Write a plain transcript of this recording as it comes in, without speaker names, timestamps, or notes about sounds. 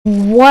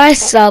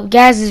What's up,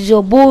 guys? It's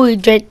your boy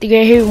DR8KE THA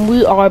GRE8T I here, and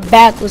we are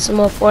back with some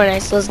more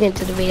Fortnite. So let's get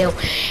into the video.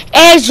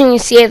 As you can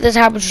see at the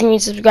top of the screen,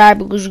 subscribe.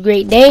 It was a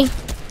great day,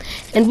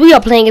 and we are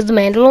playing as the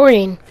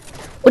Mandalorian.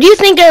 What do you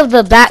think of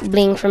the back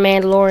bling for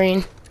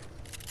Mandalorian?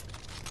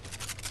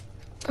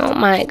 Oh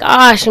my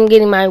gosh, I'm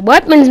getting my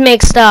weapons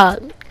mixed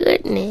up.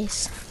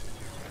 Goodness.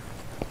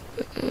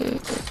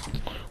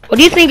 What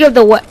do you think of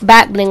the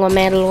back bling on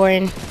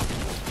Mandalorian?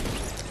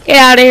 Get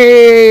out of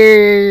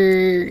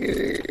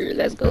here.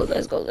 Let's go,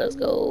 let's go, let's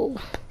go.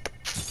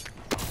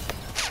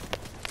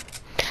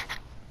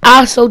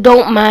 Also,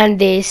 don't mind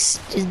this.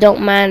 Just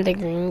don't mind the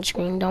green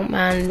screen. Don't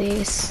mind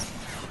this.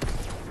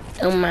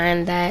 Don't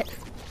mind that.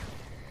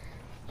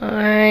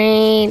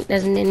 Alright,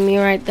 there's an enemy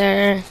right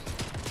there.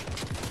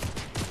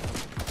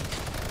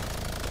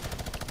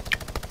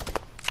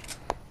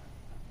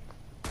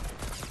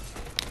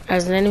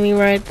 There's an enemy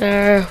right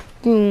there.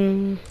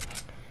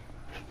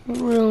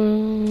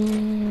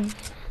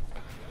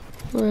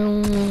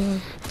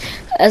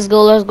 Let's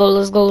go, let's go,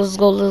 let's go, let's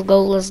go, let's go,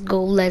 let's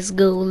go, let's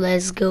go,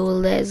 let's go,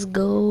 let's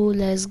go,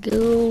 let's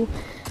go.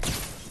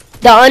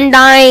 The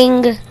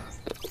Undying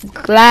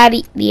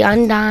the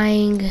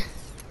Undying.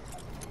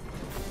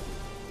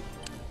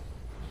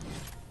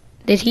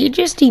 Did he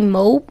just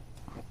emote?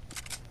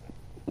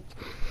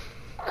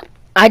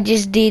 I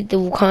just did the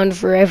Wakanda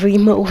Forever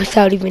emote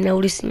without even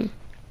noticing.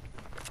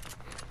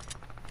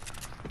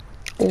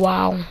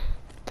 Wow.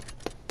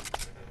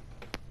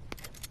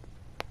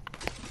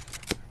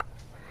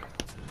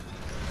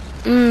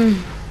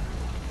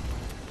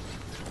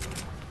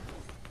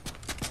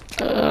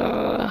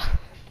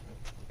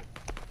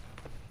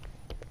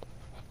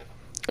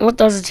 What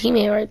does a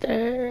teammate right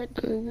there?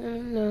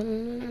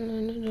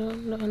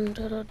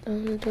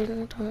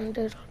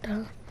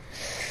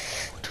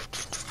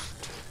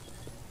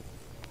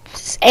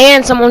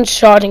 And someone's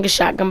charging a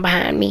shotgun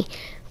behind me.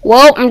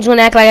 Well, I'm just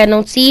gonna act like I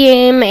don't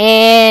see him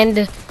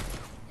and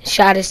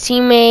shot his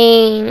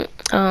teammate.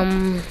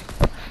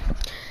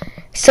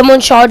 Someone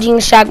charging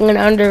a shotgun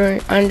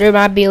under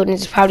my building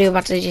is probably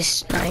about to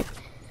just snipe.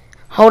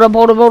 Hold up,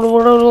 hold up, hold up,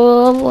 hold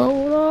up,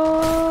 hold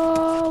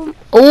up.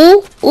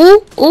 Ooh,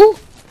 ooh, ooh.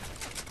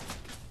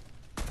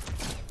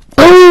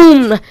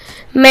 Boom!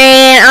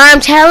 Man, I'm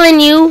telling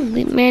you,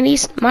 man,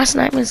 my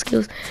sniping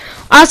skills.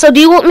 Also, do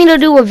you want me to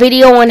do a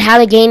video on how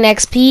to gain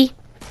XP?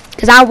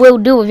 Because I will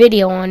do a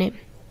video on it.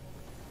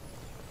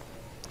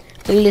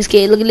 Look at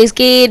this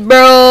kid, bro.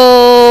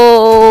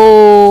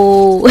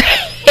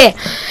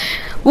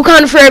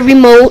 Wakanda Forever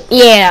remote,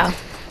 yeah.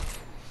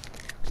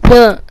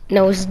 Duh.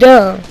 No, it's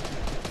duh.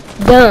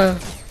 Duh.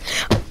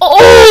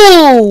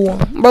 Oh!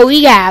 Bro,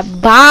 he got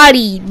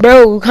bodied,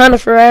 bro. Wakanda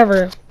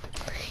Forever.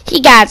 He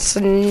got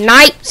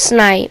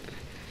snipe.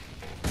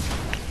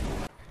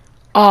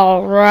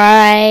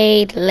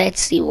 Alright, let's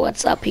see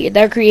what's up here.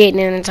 They're creating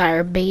an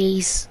entire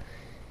base.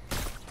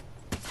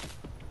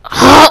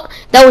 Huh!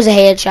 That was a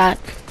headshot.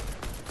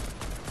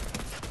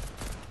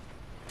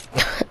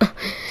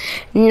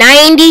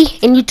 90,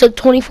 and you took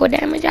 24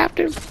 damage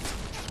after?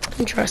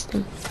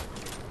 Interesting.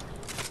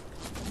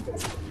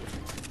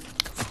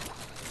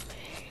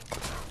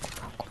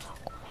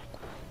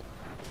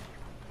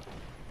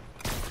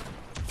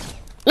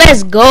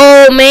 Let's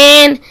go,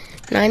 man.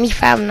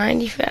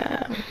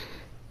 95.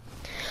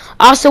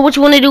 Also, what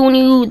you want to do when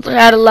you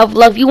try to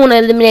level up, you want to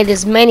eliminate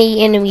as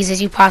many enemies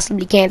as you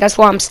possibly can. That's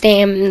why I'm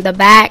staying in the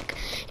back,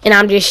 and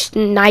I'm just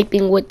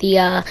sniping with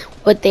the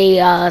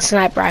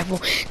sniper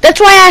rifle. That's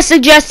why I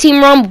suggest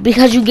Team Rumble,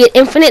 because you get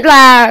infinite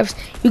lives.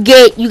 You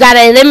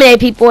gotta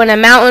eliminate people in a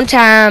mountain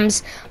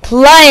times.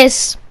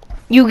 Plus,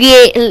 you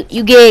get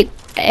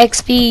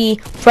XP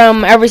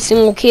from every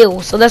single kill.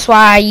 So that's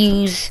why I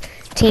use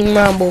Team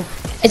Rumble.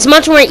 It's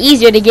much more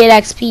easier to get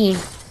XP.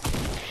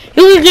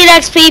 You can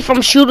get XP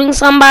from shooting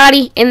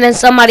somebody and then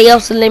somebody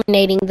else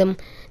eliminating them.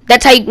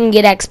 That's how you can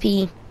get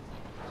XP.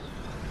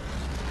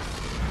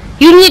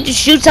 You need to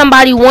shoot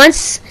somebody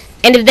once,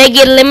 and if they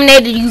get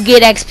eliminated, you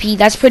get XP.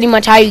 That's pretty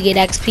much how you get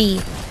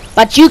XP.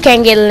 But you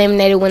can't get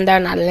eliminated when they're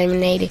not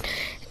eliminated.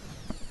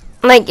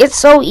 Like, it's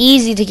so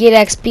easy to get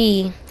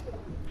XP.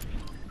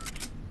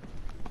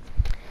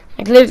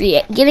 Like,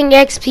 literally, getting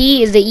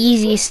XP is the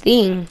easiest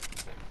thing.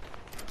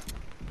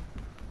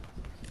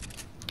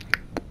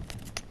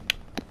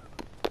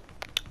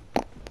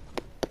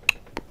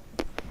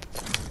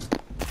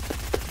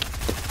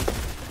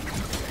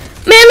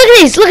 Man,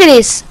 look at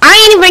this. I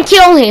ain't even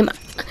kill him.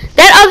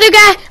 That other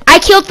guy, I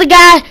killed the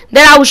guy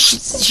that I was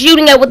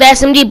shooting at with the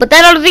SMG. But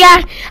that other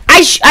guy,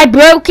 I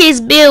broke his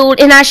build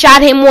and I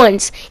shot him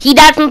once. He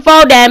died from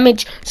fall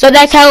damage, so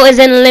that count as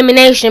an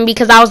elimination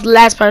because I was the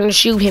last person to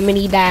shoot him and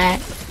he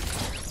died.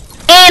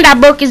 And I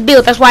broke his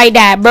build, that's why he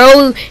died,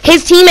 bro.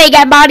 His teammate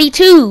got bodied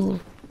too.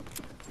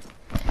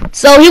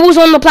 So he was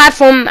on the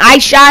platform. I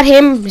shot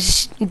him,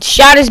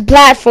 shot his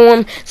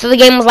platform. So the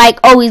game was like,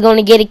 oh, he's going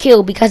to get a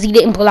kill because he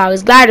didn't pull out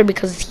his glider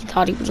because he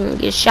thought he was going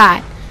to get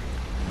shot.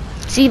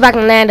 See if I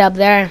can land up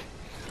there.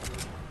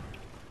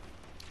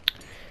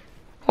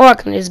 Or I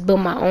can just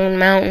build my own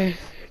mountain.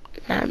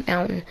 Not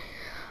mountain.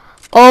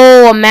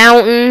 Oh, a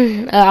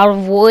mountain out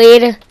of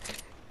wood.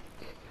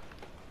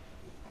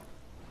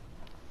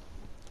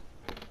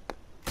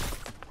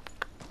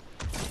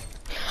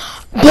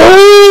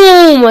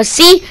 Boom!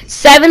 See?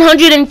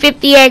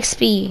 750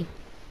 XP.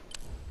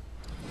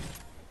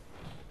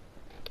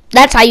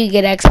 That's how you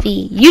get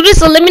XP. You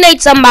just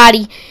eliminate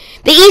somebody.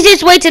 The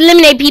easiest way to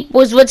eliminate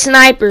people is with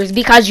snipers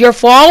because you're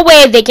far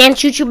away. They can't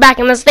shoot you back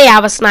unless they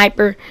have a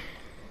sniper.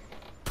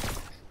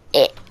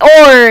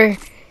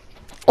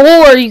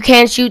 Or you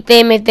can't shoot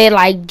them if they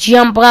like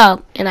jump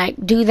up and like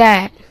do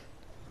that.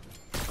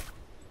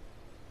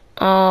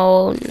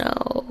 Oh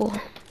no.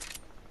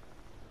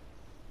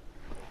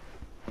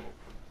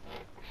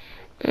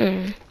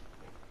 I'm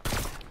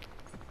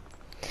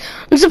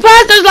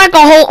surprised there's like a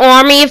whole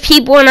army of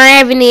people and I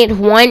haven't hit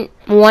one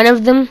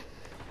of them.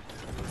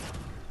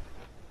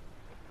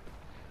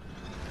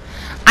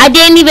 I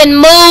didn't even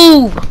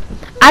move.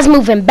 I was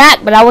moving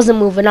back, but I wasn't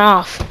moving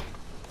off.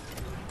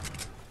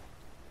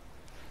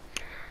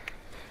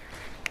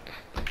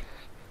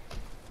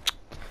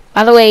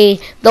 By the way,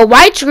 the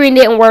white screen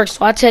didn't work,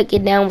 so I took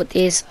it down with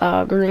this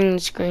green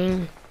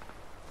screen.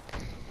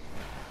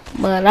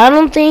 But I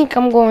don't think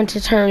I'm going to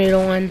turn it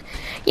on.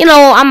 You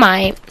know, I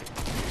might.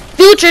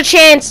 Future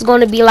chance is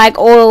going to be like,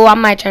 oh, I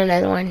might turn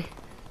that on.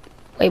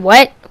 Wait,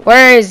 what?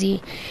 Where is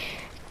he?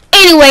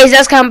 Anyways,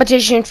 that's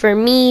competition for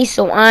me,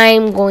 so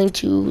I'm going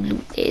to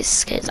loot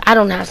this because I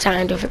don't have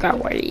time to figure out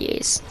where he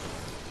is.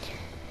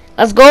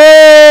 Let's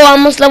go.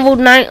 Almost level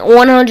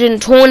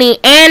 120,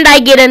 and I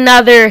get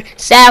another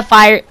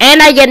sapphire,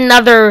 and I get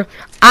another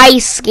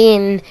ice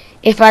skin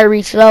if I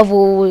reach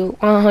level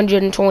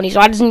 120. So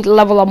I just need to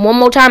level up one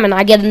more time, and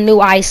I get a new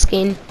ice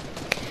skin.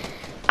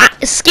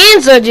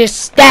 Skins are just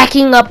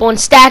stacking up on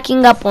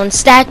stacking up on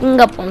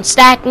stacking up on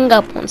stacking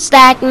up on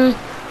stacking.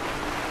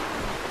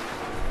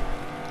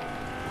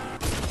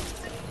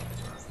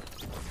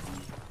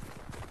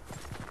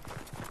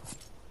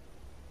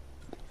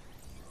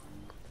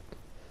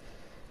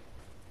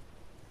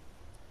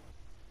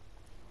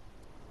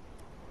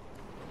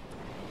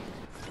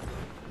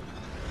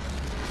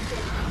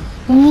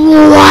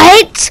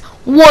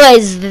 What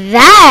was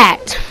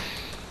that?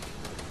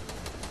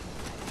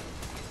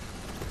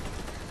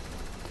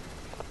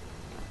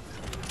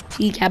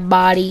 He got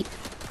bodied.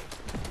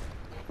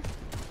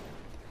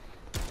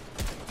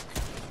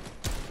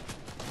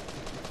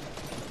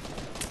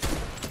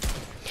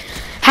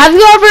 Have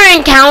you ever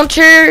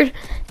encountered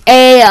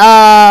a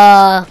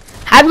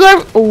have you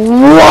ever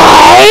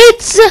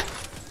what?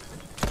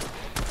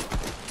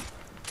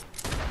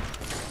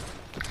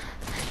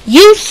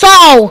 You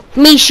saw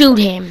me shoot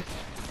him.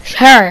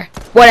 Her,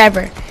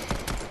 whatever.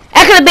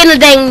 That could have been a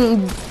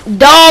dang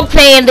dog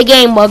playing the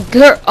game, a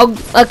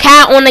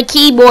cat on the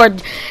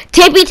keyboard.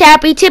 Tippy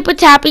tappy, tippy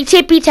tappy,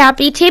 tippy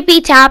tappy, tippy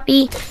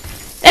tappy.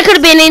 That could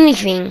have been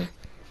anything.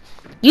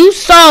 You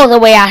saw the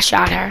way I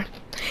shot her.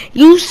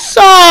 You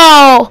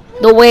saw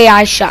the way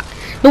I shot.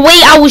 The way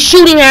I was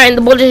shooting her and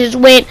the bullet just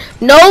went,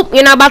 nope,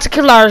 you're not about to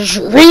kill her.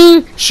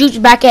 Ring, shoots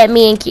back at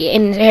me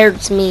and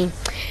hurts me.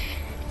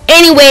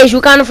 Anyways,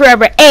 Wakanda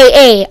forever.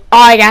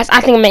 Alright guys,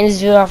 I think I'm ending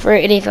this video for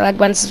it. If you like,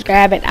 button,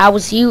 subscribe, and I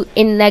will see you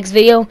in the next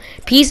video.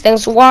 Peace,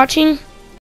 thanks for watching.